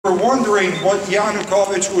wondering what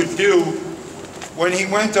Yanukovych would do when he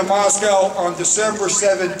went to Moscow on December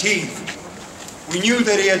 17th. We knew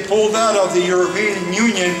that he had pulled out of the European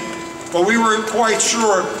Union, but we weren't quite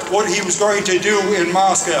sure what he was going to do in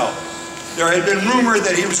Moscow. There had been rumor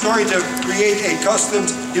that he was going to create a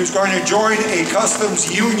customs, he was going to join a customs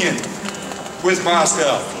union with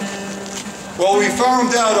Moscow. Well, we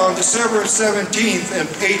found out on December 17th and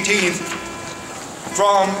 18th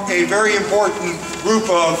from a very important group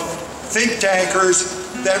of think tankers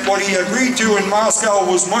that what he agreed to in Moscow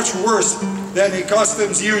was much worse than a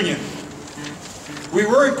customs union. We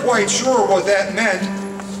weren't quite sure what that meant.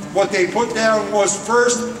 What they put down was,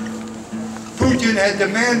 first, Putin had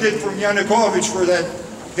demanded from Yanukovych for that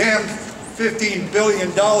damn $15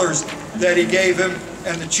 billion that he gave him,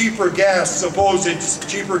 and the cheaper gas, supposed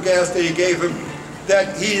cheaper gas that he gave him,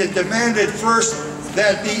 that he had demanded first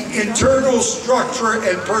that the internal structure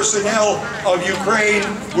and personnel of Ukraine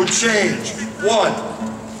would change.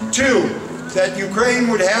 1. 2, that Ukraine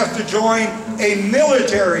would have to join a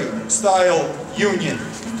military-style union,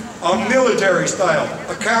 a military style,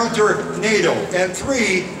 a counter NATO. And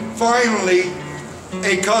 3, finally,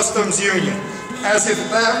 a customs union, as if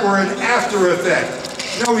that were an after effect.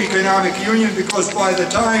 No economic union, because by the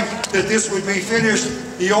time that this would be finished,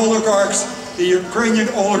 the oligarchs, the Ukrainian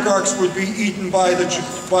oligarchs, would be eaten by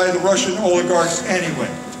the Russian oligarchs anyway.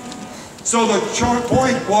 So the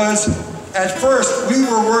point was, at first we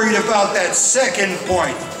were worried about that second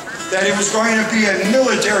point, that it was going to be a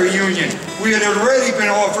military union. We had already been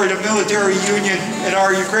offered a military union in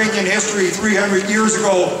our Ukrainian history 300 years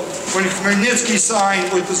ago when Khmelnytsky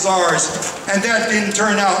signed with the Tsars, and that didn't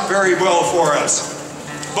turn out very well for us.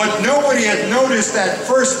 But nobody had noticed that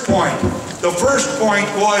first point. The first point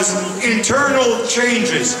was internal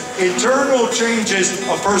changes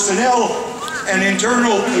of personnel and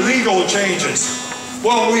internal legal changes.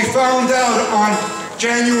 Well, we found out on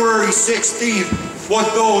January 16th what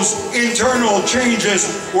those internal changes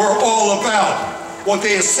were all about. What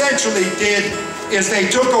they essentially did is they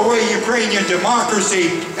took away Ukrainian democracy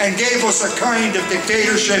and gave us a kind of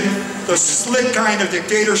dictatorship, the slick kind of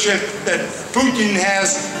dictatorship that Putin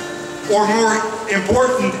has, or more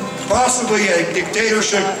important, possibly a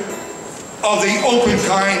dictatorship of the open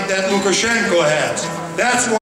kind that Lukashenko has. That's why